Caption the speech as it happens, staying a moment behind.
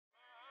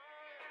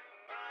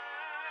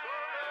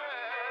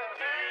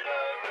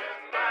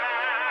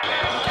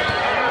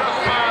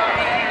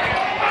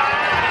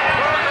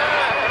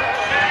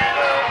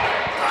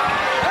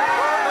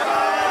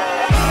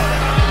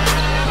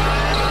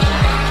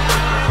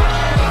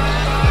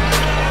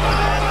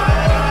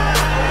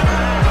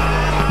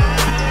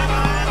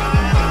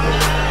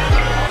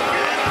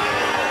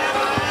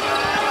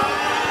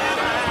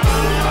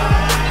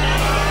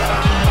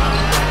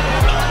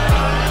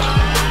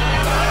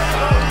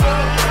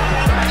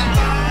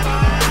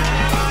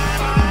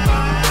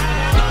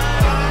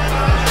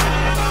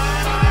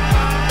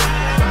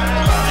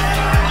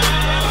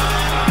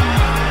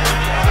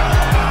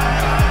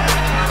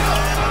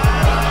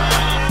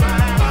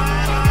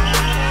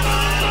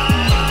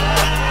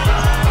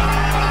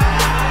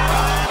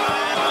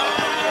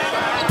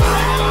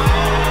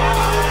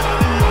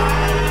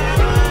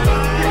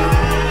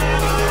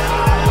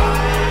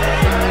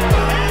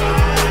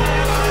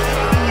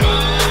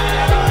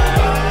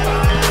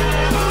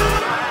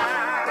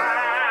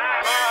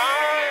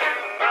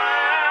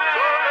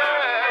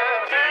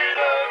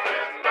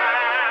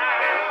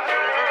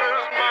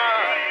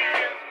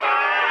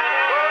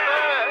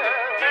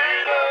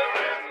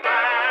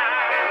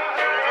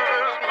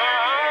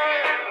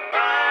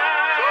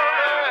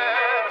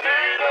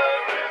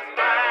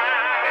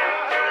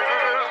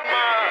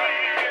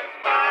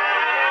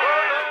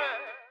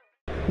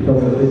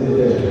told me to sit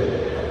there.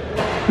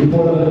 He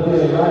pulled up the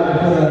field right in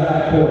front of the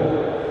back court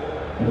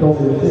and told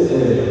me to sit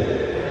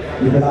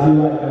there. He said, I'll be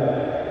right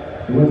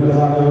back. He went to the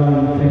locker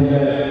room, came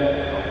back,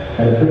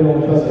 had a big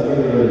old truck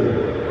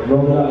that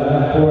rolled out the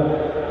back court,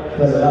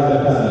 set it out the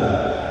time.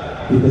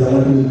 He said, I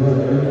want you to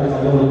run every time I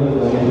go to the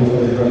window, I want you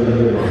to run the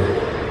window.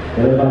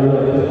 Everybody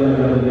else just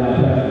running down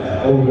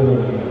practice over and over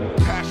again.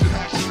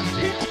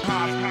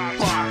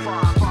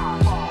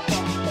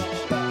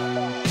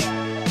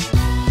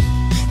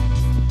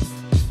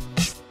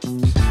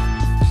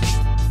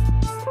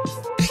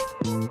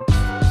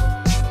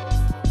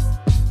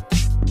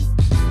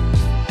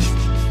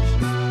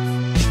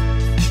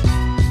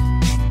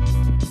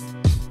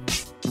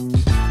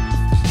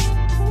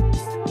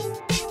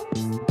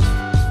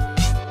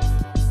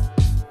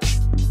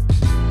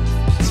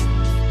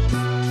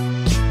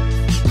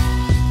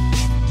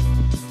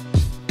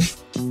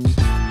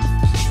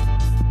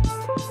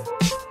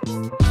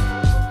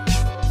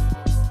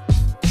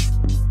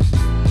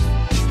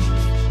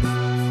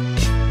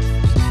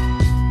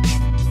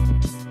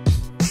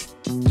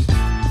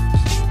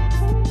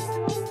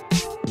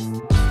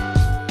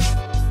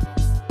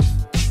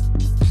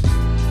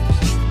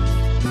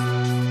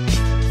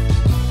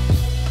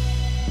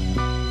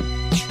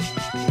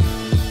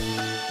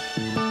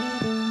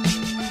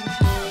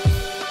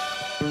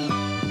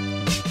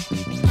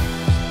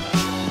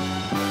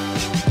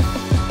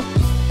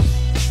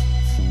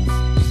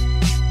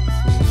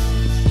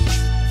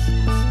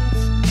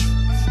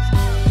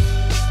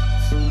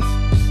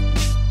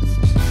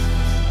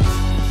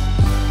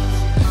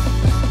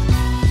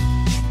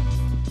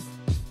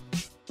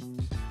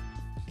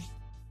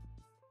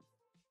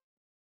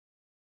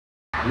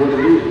 What it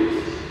is.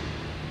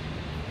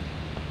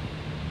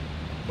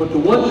 But the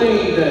one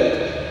thing that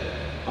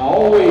I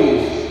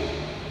always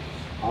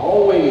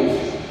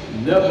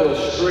never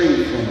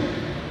strayed from,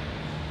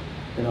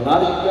 and a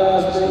lot of you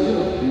guys say,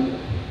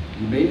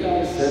 you may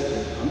not accept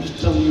it. I'm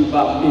just telling you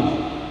about me.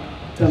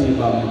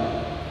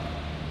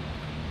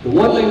 The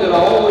one thing that I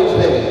always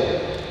had,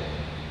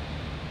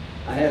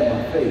 I had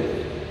my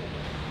faith.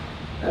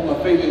 I had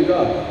my faith in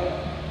God.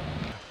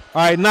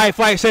 All right, night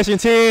flight session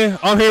 10.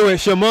 I'm here with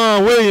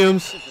Shammond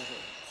Williams.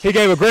 He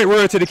gave a great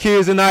word to the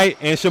kids tonight,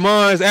 and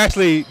Shammond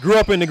actually grew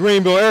up in the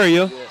Greenville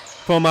area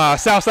from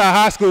Southside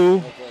High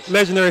School,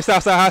 legendary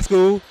Southside High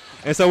School,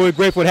 and so we're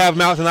grateful to have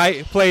him out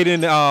tonight. Played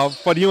in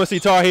for the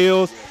UNC Tar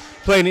Heels,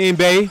 played in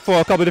the NBA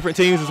for a couple of different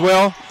teams as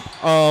well.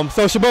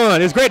 So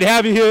Shammond, it's great to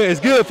have you here.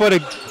 It's good for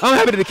I'm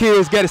happy that the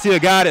kids got to see a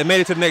guy that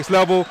made it to the next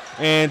level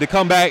and to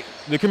come back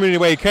the community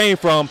where he came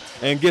from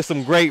and get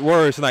some great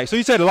words tonight. So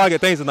you said a lot of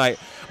good things tonight.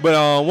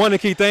 But one of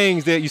the key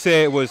things that you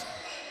said was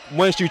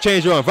once you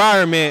change your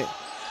environment,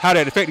 how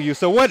that affected you.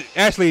 So what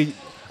actually,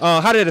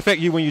 how did it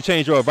affect you when you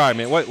changed your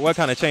environment? What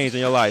kind of changed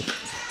in your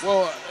life?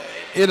 Well,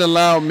 it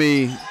allowed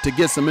me to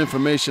get some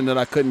information that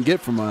I couldn't get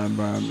from my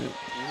environment.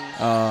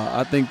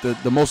 I think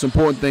that the most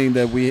important thing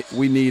that we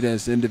need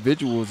as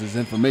individuals is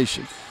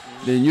information.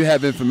 Then you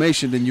have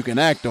information, then you can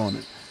act on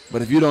it.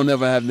 But if you don't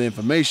ever have the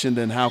information,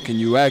 then how can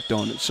you act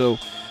on it? So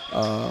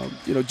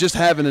just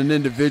having an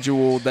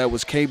individual that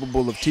was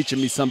capable of teaching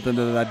me something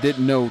that I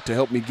didn't know to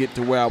help me get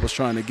to where I was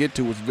trying to get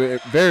to was very,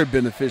 very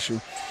beneficial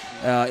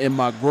in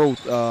my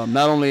growth,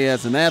 not only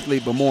as an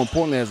athlete, but more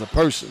importantly as a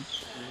person.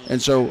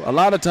 And so a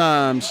lot of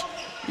times,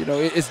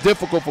 it's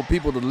difficult for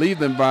people to leave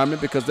the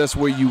environment because that's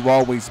where you've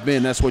always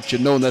been. That's what you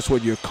know, and that's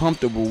what you're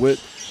comfortable with.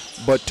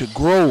 But to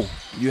grow,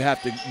 you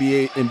have to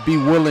be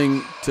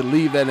willing to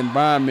leave that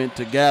environment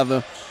to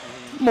gather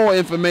more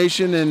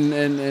information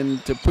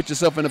and to put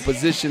yourself in a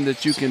position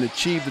that you can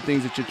achieve the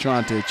things that you're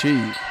trying to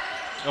achieve.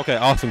 Okay,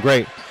 awesome,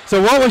 great.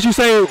 So what would you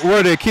say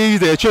were the keys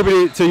that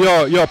attributed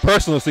to your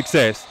personal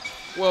success?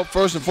 Well,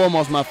 first and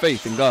foremost, my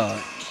faith in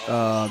God.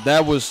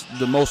 That was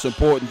the most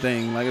important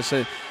thing. Like I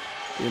said,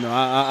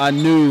 I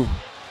knew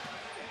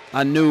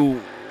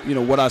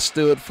what I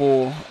stood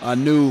for. I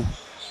knew,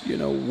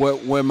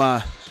 where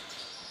my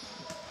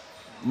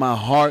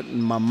heart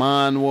and my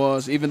mind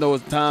was. Even though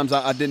at times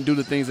I didn't do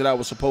the things that I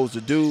was supposed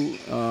to do,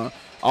 I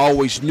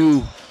always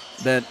knew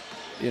that,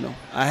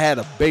 I had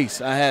a base.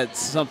 I had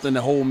something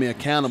to hold me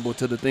accountable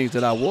to the things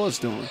that I was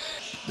doing.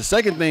 The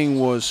second thing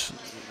was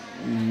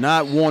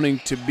not wanting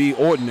to be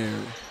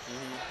ordinary.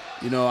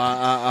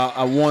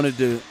 I wanted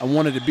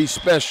to be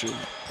special,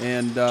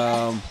 and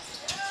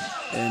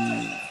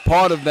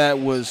part of that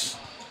was,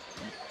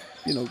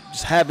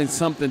 just having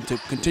something to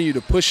continue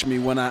to push me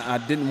when I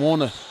didn't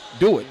want to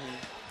do it.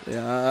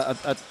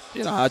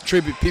 I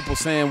attribute people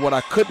saying what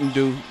I couldn't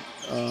do,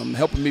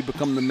 helping me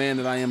become the man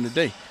that I am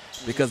today,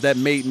 because that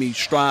made me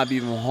strive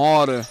even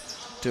harder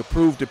to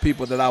prove to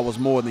people that I was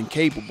more than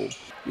capable.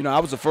 I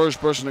was the first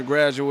person to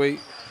graduate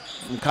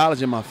from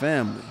college in my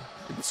family.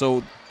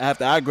 So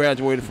after I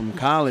graduated from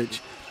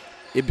college,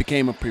 it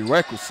became a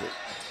prerequisite.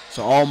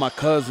 So all my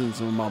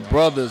cousins and my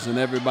brothers and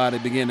everybody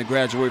began to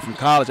graduate from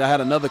college. I had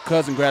another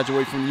cousin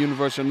graduate from the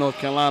University of North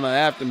Carolina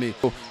after me.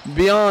 So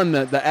beyond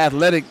the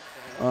athletic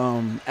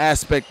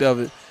aspect of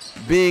it,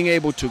 being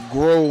able to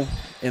grow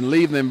and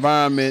leave the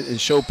environment and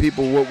show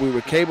people what we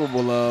were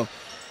capable of,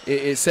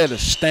 it set a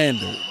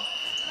standard.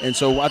 And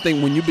so I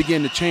think when you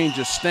begin to change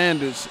your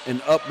standards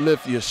and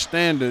uplift your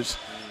standards,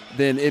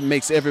 then it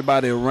makes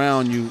everybody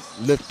around you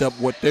lift up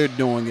what they're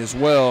doing as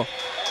well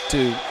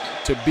to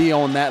be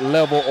on that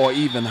level or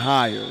even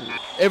higher.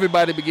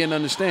 Everybody begin to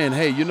understand,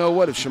 hey, you know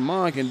what? If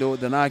Shammond can do it,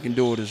 then I can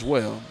do it as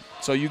well.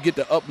 So you get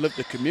to uplift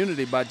the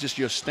community by just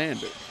your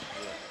standard.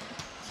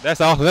 That's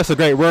awesome. That's a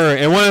great word.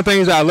 And one of the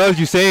things I love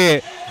you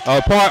said,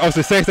 part of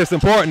success that's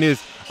important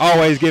is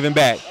always giving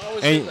back.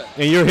 And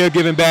you're here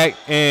giving back.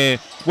 And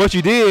what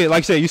you did,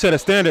 like you said, you set a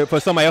standard for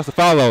somebody else to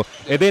follow.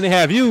 If they didn't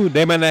have you,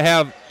 they might not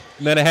have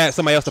had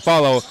somebody else to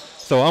follow.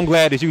 So I'm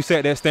glad that you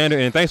set that standard,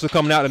 and thanks for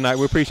coming out tonight.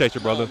 We appreciate you,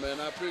 brother. Oh, man,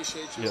 I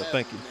appreciate you. Yeah,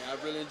 thank you. Me.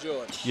 I really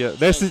enjoyed it. Yeah,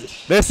 that's it.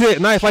 That's it.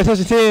 Night Flight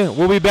Session 10.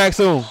 We'll be back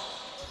soon.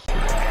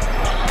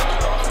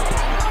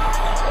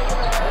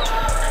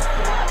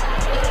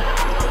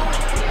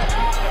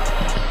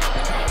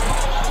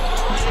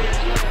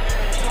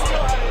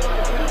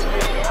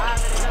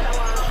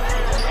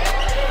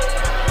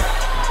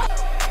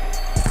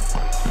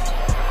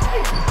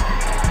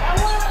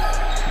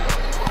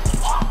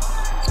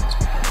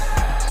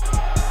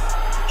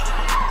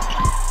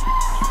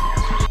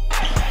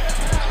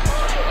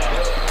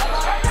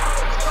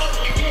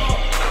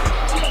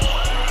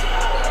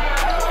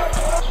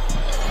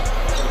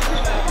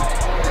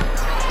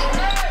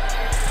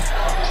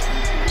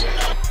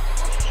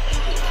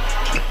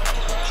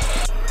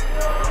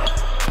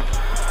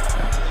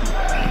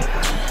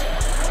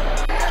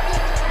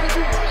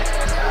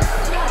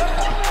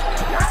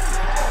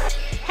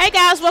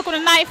 Welcome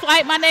to Night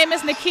Flight. My name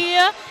is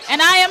Nakia,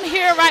 and I am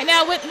here right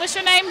now with, what's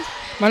your name?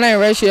 My name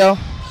is Ratio.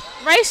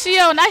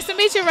 Ratio, nice to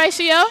meet you,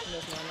 Ratio.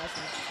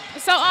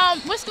 So,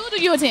 what school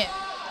do you attend?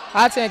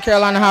 I attend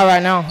Carolina High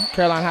right now,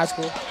 Carolina High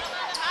School.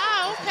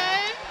 Oh,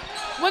 okay.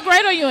 What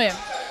grade are you in?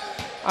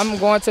 I'm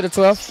going to the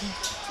 12th.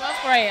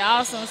 12th grade,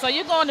 awesome. So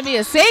you're going to be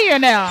a senior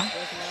now.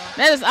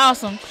 That is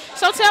awesome.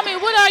 So tell me,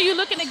 what are you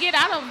looking to get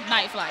out of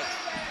Night Flight?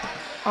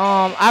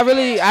 I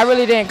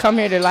really didn't come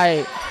here to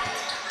like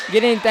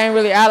get anything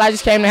really out. I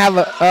just came to have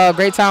a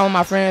great time with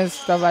my friends,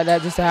 stuff like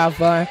that, just to have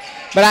fun.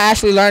 But I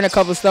actually learned a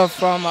couple stuff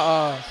from,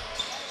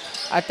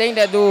 I think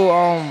that dude,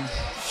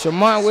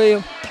 Shammond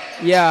Williams.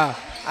 Yeah,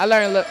 I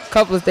learned a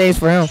couple of things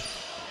for him,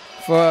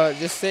 for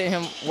just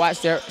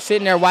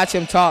sitting there watch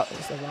him talk and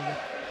stuff like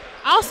that.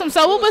 Awesome.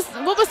 So what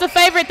was the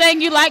favorite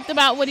thing you liked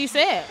about what he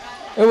said?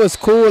 It was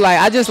cool. Like,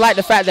 I just liked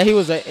the fact that he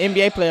was an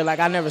NBA player. Like,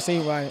 I never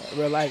seen one in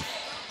real life.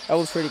 That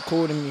was pretty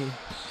cool to me.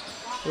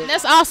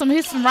 That's awesome.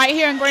 He's from right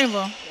here in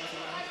Greenville.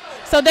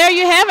 So there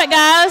you have it,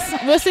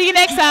 guys. We'll see you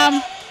next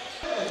time.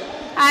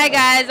 Hi,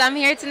 guys. I'm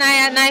here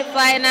tonight at Night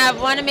Flight, and I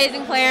have one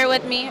amazing player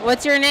with me.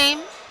 What's your name?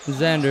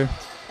 Xander.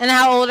 And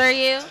how old are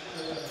you?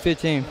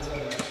 15.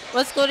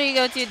 What school do you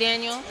go to,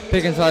 Daniel?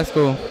 Pickens High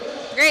School.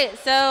 Great.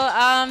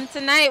 So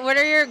tonight, what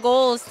are your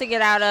goals to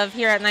get out of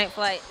here at Night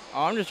Flight?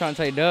 Oh, I'm just trying to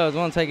take dubs. I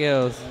want to take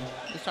L's.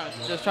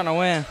 Just trying to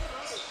win.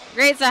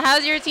 Great. So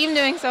how's your team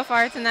doing so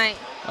far tonight?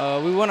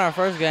 We won our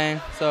first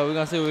game, so we're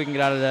going to see what we can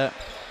get out of that.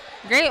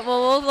 Great. Well,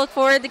 we'll look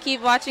forward to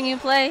keep watching you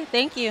play.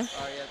 Thank you.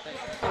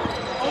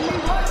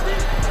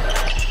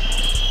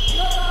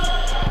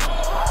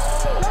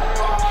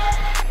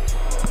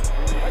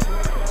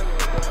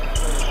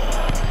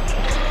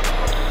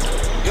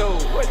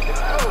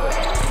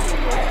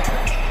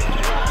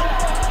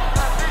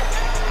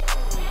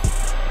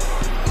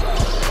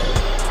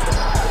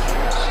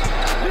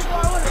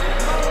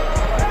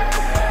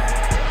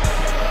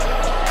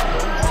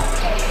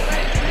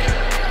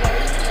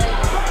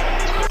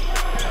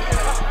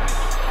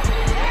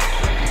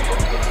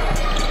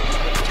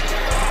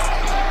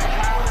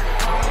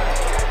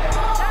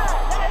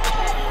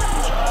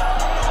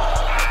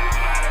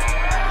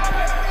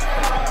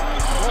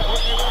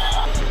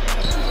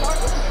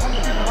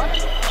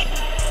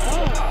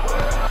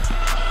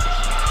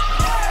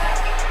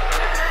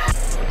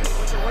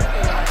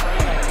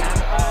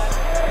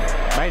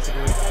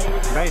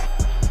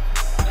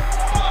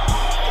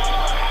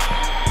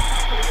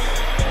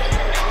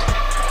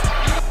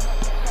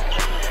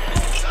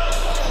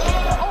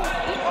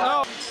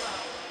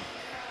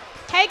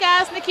 Hey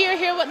guys, Nakia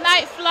here with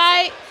Night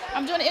Flight.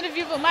 I'm doing an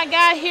interview with my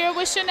guy here.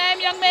 What's your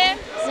name, young man?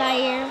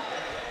 Zaire.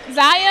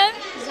 Zion?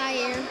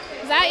 Zaire.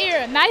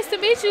 Zaire. Nice to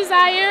meet you,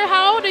 Zaire.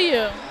 How old are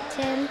you?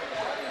 10.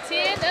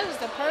 10? That was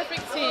the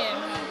perfect 10.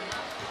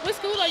 What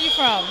school are you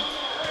from?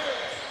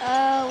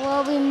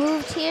 Well, we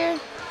moved here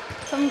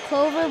from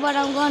Clover, but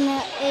I'm going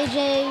to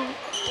AJ.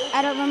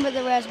 I don't remember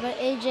the rest, but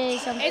AJ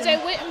something.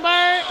 AJ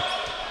Wittenberg.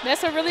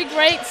 That's a really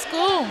great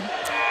school.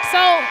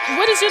 So,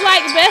 what did you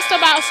like best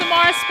about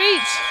Shamar's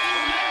speech?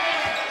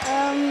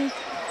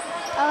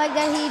 I like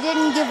that he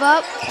didn't give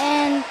up,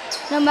 and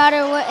no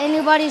matter what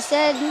anybody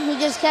said, he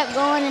just kept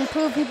going and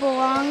proved people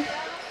wrong.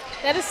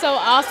 That is so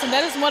awesome.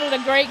 That is one of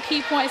the great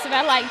key points that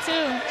I like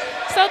too.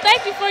 So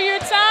thank you for your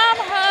time,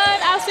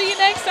 hon. I'll see you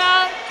next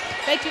time.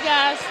 Thank you,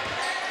 guys.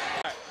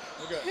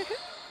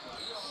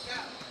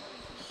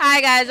 Hi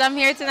Hi guys, I'm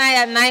here tonight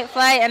at Night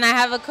Flight and I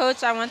have a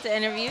coach I want to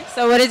interview.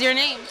 So what is your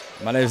name?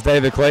 My name is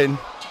David Clayton.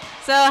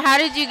 So how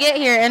did you get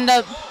here, end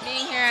up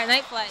being here at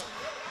Night Flight?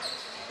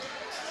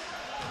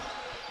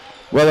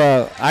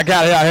 Well, I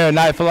got out here at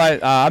Night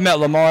Flight. I met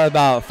Lamar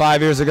about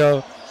 5 years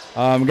ago.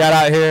 Got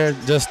out here,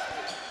 just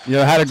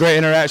had a great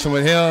interaction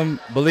with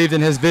him, believed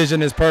in his vision,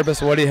 his purpose,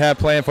 what he had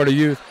planned for the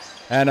youth.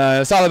 And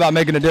it's all about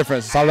making a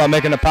difference. It's all about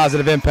making a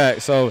positive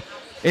impact. So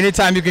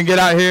anytime you can get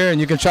out here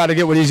and you can try to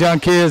get with these young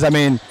kids, I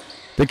mean,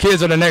 the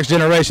kids are the next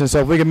generation.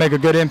 So if we can make a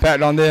good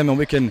impact on them and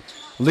we can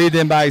lead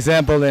them by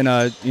example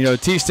and,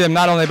 teach them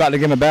not only about the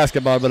game of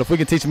basketball, but if we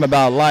can teach them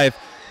about life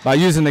by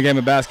using the game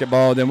of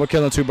basketball, then we're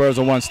killing two birds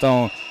with one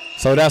stone.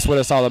 So that's what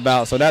it's all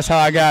about. So that's how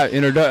I got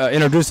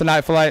introduced to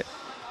Night Flight.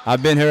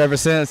 I've been here ever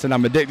since, and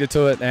I'm addicted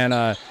to it. And,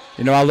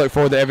 I look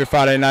forward to every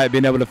Friday night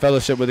being able to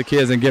fellowship with the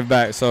kids and give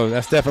back. So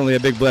that's definitely a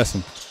big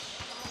blessing.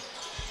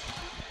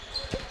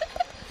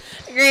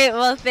 Great,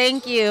 well,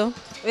 thank you.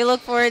 We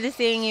look forward to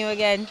seeing you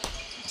again.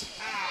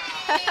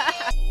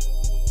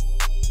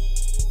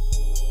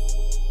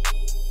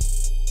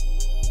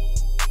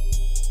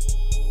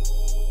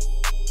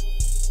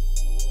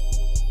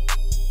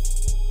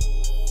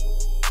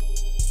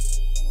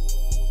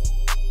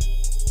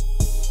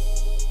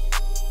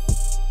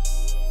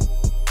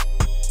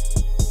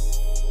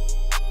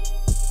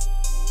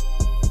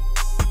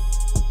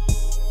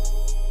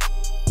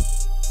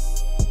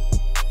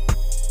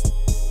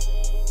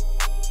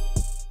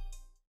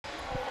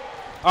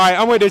 All right,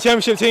 I'm with the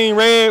championship team,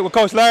 Red, with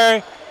Coach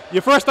Larry.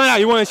 Your first night out,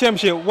 you won a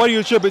championship. What do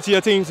you attribute to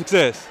your team's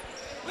success?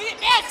 We get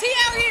that T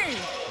out here.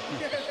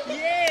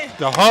 Yeah.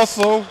 The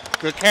hustle,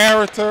 the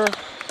character,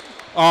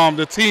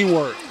 the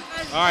teamwork.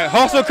 All right,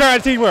 hustle,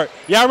 character, teamwork.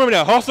 Y'all remember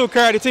that, hustle,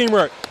 character,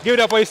 teamwork. Give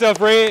it up for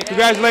yourself, Red.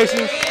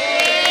 Congratulations.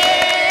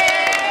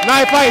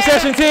 Night Flight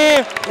Session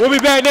 10. We'll be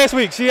back next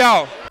week. See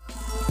y'all.